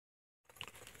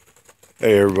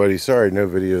Hey everybody, sorry no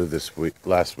video this week,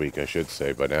 last week I should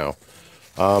say by now.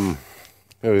 It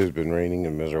has been raining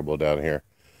and miserable down here.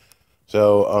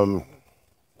 So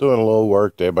doing a little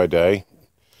work day by day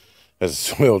as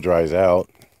the soil dries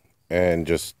out and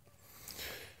just,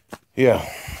 yeah.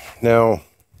 Now,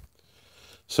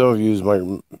 some of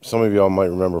y'all might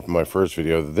remember from my first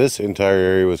video, this entire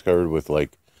area was covered with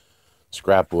like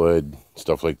scrap wood,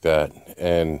 stuff like that.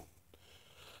 And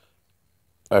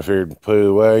I figured put it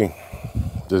away.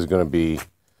 This is going to be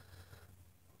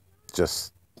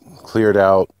just cleared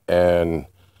out, and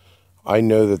I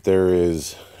know that there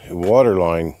is a water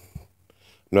line.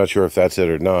 I'm not sure if that's it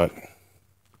or not,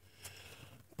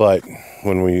 but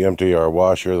when we empty our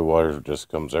washer, the water just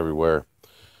comes everywhere.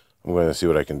 I'm going to see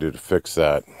what I can do to fix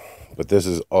that, but this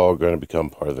is all going to become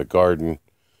part of the garden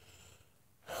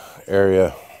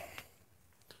area.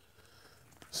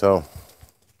 So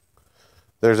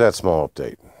there's that small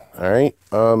update. All right.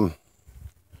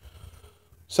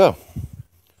 So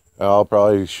I'll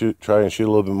probably try and shoot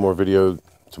a little bit more video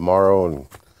tomorrow and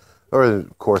over the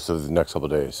course of the next couple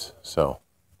of days. So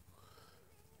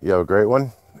you have a great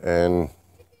one, and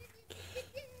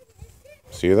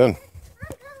see you then.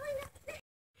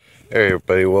 Hey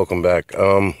everybody, welcome back.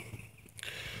 Wanted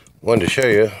to show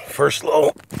you first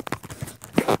little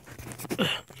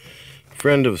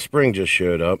friend of spring just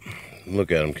showed up.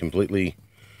 Look at him, completely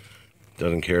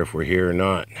doesn't care if we're here or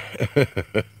not.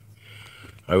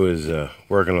 I was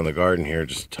working on the garden here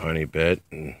just a tiny bit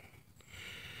and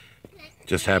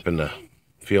just happened to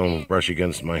feel him brush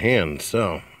against my hand.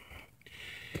 So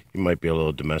he might be a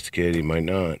little domesticated, he might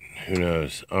not, who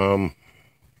knows.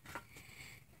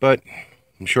 But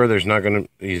I'm sure he's not gonna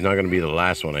be the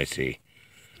last one I see.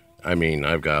 I mean,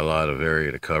 I've got a lot of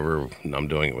area to cover and I'm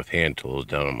doing it with hand tools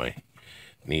down on my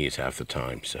knees half the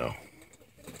time. So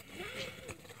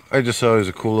I just thought it was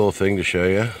a cool little thing to show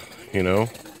you, you know.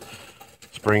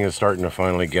 Spring is starting to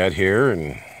finally get here,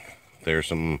 and there's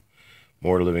some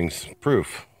more living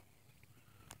proof.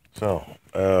 So,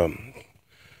 I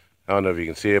don't know if you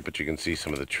can see it, but you can see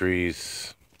some of the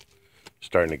trees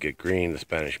starting to get green. The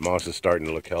Spanish moss is starting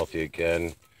to look healthy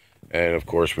again. And, of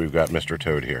course, we've got Mr.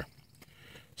 Toad here.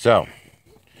 So,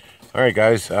 all right,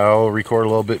 guys, I'll record a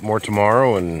little bit more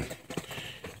tomorrow, and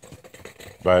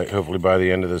hopefully by the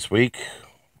end of this week,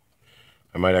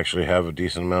 I might actually have a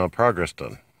decent amount of progress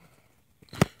done.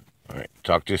 All right,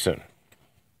 talk to you soon.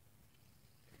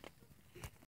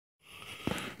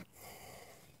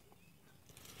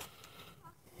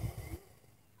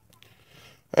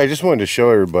 I just wanted to show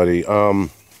everybody, when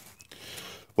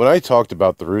I talked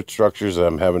about the root structures that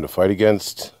I'm having to fight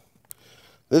against,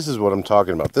 this is what I'm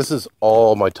talking about. This is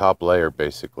all my top layer,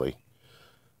 basically.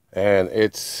 And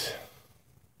it's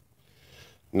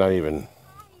not even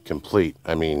complete.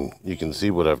 I mean, you can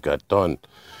see what I've got done.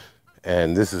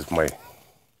 And this is my...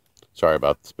 Sorry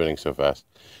about spinning so fast.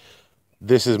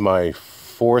 This is my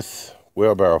fourth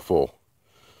wheelbarrow full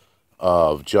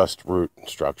of just root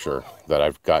structure that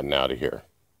I've gotten out of here.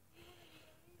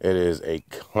 It is a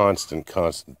constant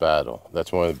battle.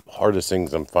 That's one of the hardest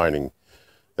things I'm finding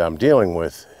that I'm dealing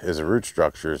with is the root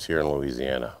structures here in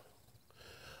Louisiana.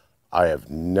 I have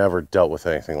never dealt with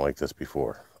anything like this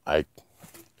before. A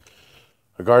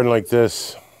garden like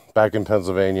this back in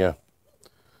Pennsylvania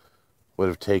would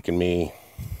have taken me,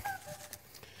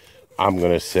 I'm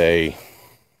going to say,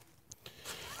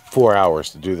 4 hours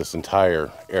to do this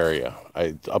entire area.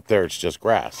 Up there, it's just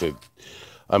grass.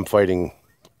 I'm fighting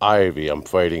ivy. I'm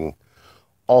fighting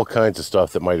all kinds of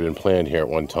stuff that might have been planted here at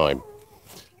one time.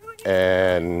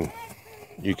 And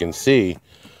you can see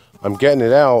I'm getting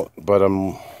it out, but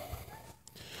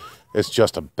it's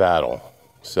just a battle.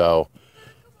 So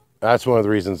that's one of the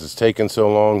reasons it's taken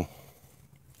so long.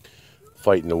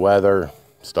 Fighting the weather,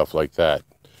 stuff like that.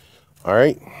 All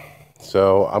right.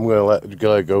 So I'm going to let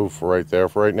it go for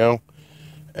right now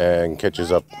and catch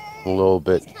us up a little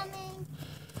bit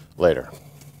later.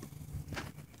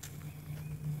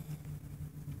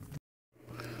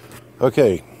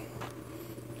 Okay.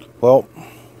 Well,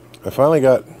 I finally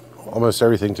got almost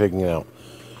everything taken out.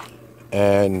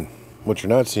 And what you're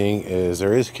not seeing is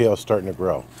there is kale starting to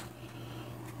grow.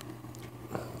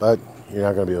 But you're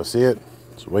not going to be able to see it.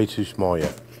 It's way too small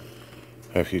yet.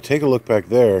 Now, if you take a look back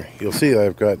there, you'll see that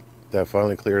I've got that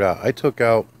finally cleared out. I took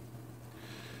out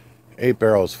 8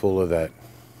 barrels full of that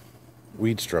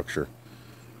weed structure,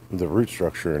 the root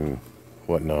structure and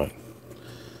whatnot.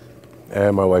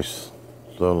 And my wife's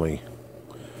lonely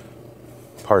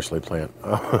parsley plant.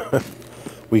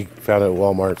 We found it at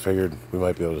Walmart, figured we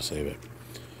might be able to save it.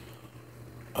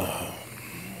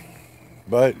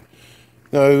 But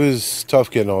no, it was tough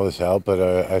getting all this out, but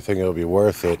I think it'll be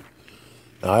worth it.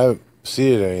 Now,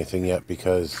 seeded anything yet,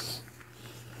 because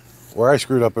where I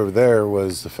screwed up over there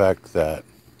was the fact that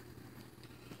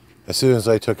as soon as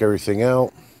I took everything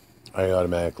out, I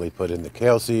automatically put in the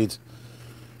kale seeds,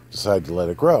 decided to let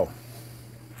it grow.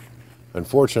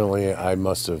 Unfortunately, I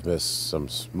must have missed some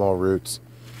small roots,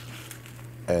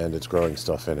 and it's growing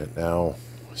stuff in it now.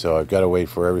 So I've got to wait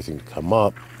for everything to come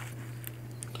up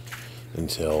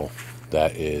until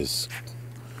that is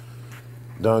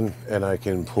done and I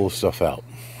can pull stuff out.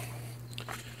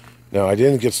 Now, I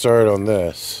didn't get started on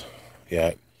this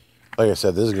yet. Like I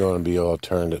said, this is going to be all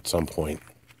turned at some point.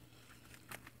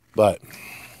 But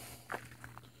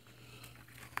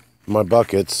my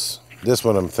buckets, this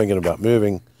one I'm thinking about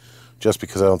moving just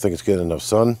because I don't think it's getting enough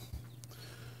sun.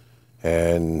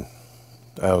 And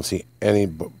I don't see any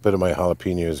bit of my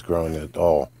jalapenos growing at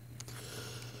all.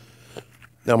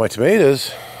 Now, my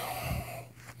tomatoes,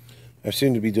 I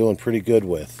seem to be doing pretty good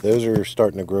with. Those are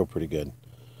starting to grow pretty good.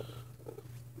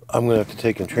 I'm going to have to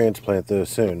take and transplant those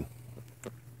soon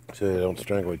so they don't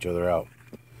strangle each other out.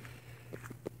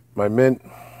 My mint,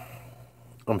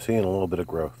 I'm seeing a little bit of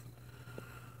growth.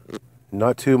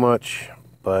 Not too much,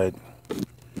 but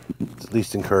it's at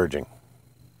least encouraging.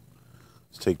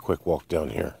 Let's take a quick walk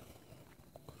down here.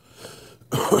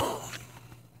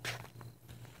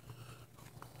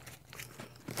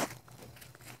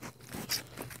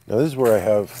 Now, this is where I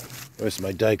have most of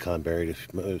my daikon buried,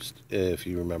 if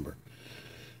you remember.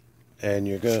 And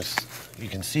you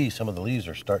can see some of the leaves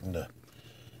are starting to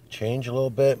change a little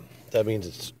bit. That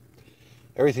means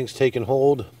everything's taken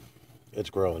hold. It's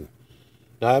growing.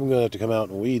 Now, I'm going to have to come out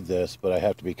and weed this, but I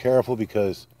have to be careful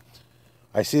because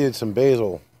I seeded some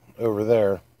basil over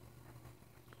there.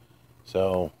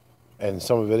 So, and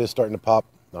some of it is starting to pop,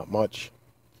 not much.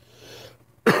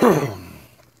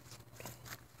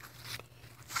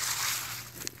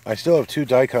 I still have 2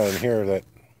 daikon in here that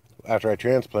after I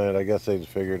transplanted, I guess they just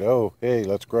figured, oh, hey,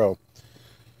 let's grow.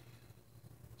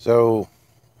 So,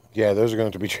 yeah, those are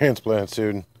going to be transplanted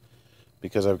soon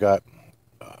because I've got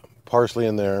parsley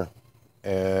in there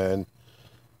and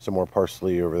some more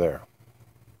parsley over there.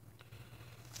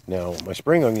 Now, my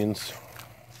spring onions,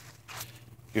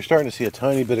 you're starting to see a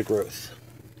tiny bit of growth,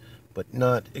 but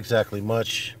not exactly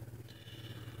much.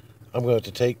 I'm going to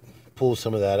have to pull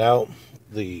some of that out,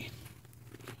 the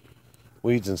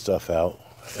weeds and stuff out,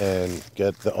 and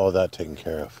get all that taken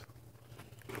care of.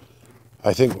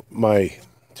 I think my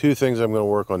 2 things I'm going to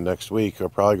work on next week are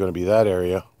probably going to be that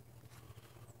area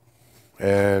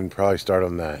and probably start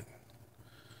on that.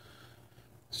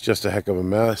 It's just a heck of a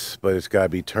mess, but it's got to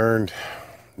be turned.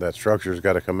 That structure's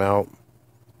got to come out.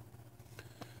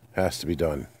 Has to be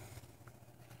done.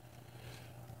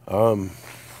 Now,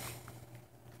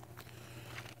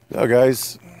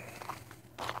 guys,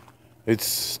 it's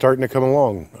starting to come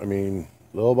along. I mean,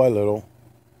 little by little,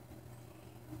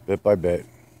 bit by bit.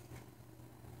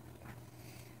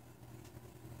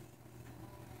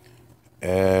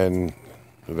 And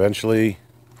eventually,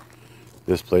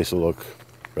 this place will look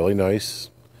really nice.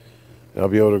 And I'll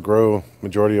be able to grow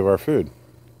majority of our food.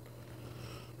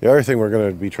 The other thing we're going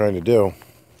to be trying to do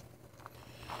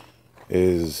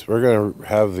is we're going to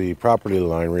have the property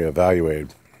line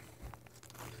reevaluated.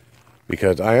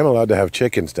 Because I am allowed to have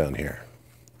chickens down here.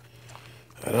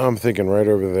 And I'm thinking right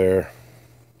over there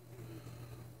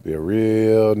be a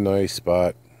real nice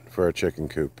spot for a chicken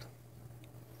coop.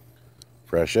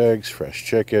 Fresh eggs, fresh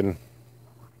chicken.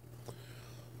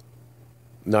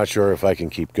 Not sure if I can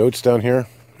keep goats down here.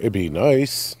 It'd be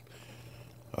nice.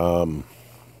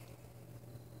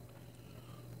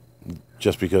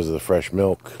 Just because of the fresh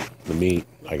milk, the meat,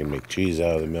 I can make cheese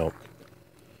out of the milk.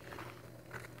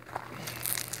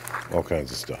 All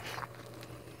kinds of stuff.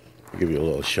 I'll give you a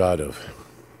little shot of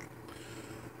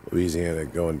Louisiana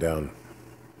going down.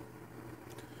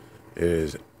 It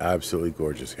is absolutely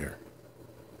gorgeous here.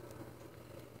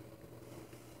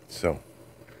 So,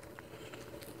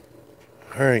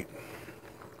 all right.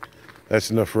 That's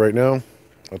enough for right now.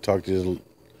 I'll talk to you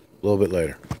a little bit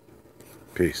later.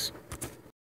 Peace.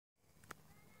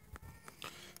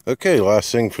 Okay, last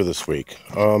thing for this week.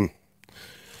 Found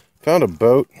a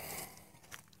boat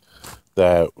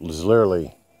that was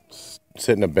literally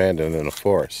sitting abandoned in a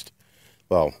forest.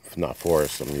 Well, not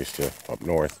forest, I'm used to up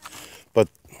north. But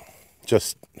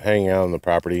just hanging out on the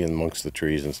property and amongst the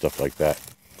trees and stuff like that.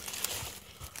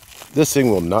 This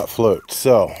thing will not float.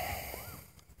 So,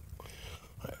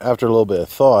 after a little bit of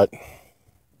thought,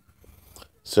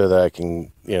 so that I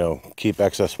can, keep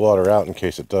excess water out in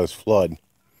case it does flood,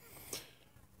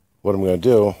 what I'm going to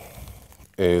do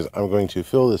is I'm going to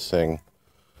fill this thing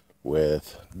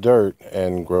with dirt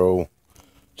and grow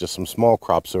just some small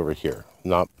crops over here.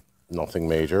 Nothing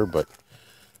major, but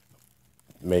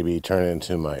maybe turn it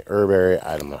into my herb area.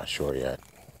 I'm not sure yet.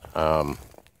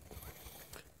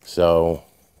 So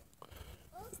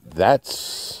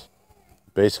that's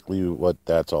basically what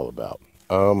that's all about.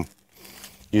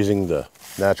 Using the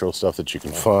natural stuff that you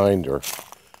can find or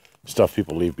stuff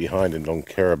people leave behind and don't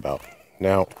care about.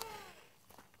 Now,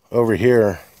 over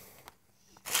here,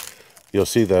 you'll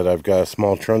see that I've got a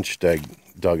small trench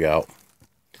dug out,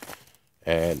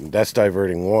 and that's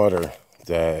diverting water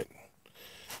that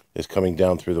is coming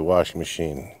down through the washing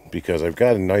machine, because I've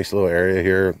got a nice little area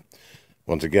here,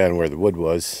 once again, where the wood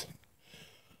was.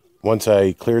 Once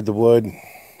I cleared the wood,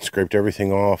 scraped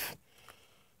everything off,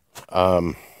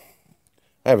 I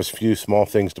have a few small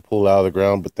things to pull out of the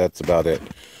ground, but that's about it.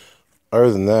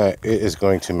 Other than that, it is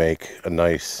going to make a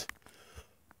nice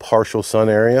partial sun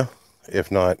area,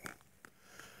 if not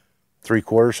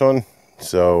 3/4 sun.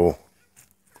 So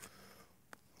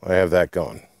I have that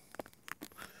going.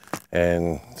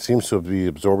 And seems to be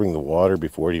absorbing the water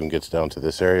before it even gets down to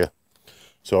this area.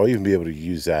 So I'll even be able to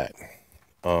use that,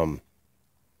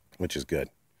 which is good.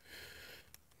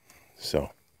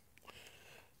 So,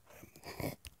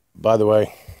 by the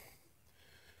way,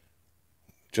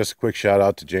 just a quick shout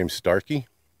out to James Starkey,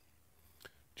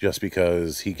 just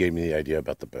because he gave me the idea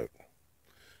about the boat.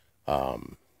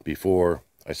 Before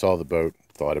I saw the boat,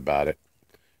 thought about it,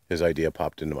 his idea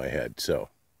popped into my head. So,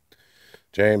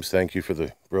 James, thank you for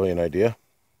the brilliant idea.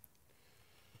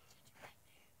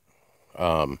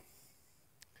 So,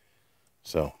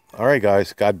 all right,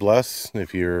 guys, God bless.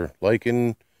 If you're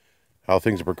liking how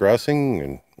things are progressing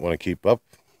and want to keep up,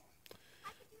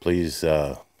 please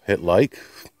hit like,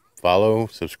 follow,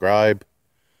 subscribe,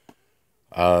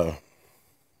 and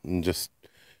just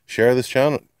share this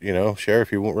channel. You know, share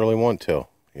if you really want to.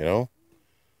 You know,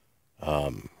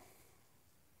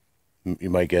 you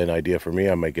might get an idea from me.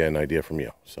 I might get an idea from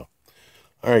you. So,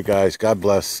 all right, guys, God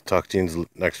bless. Talk to you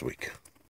next week.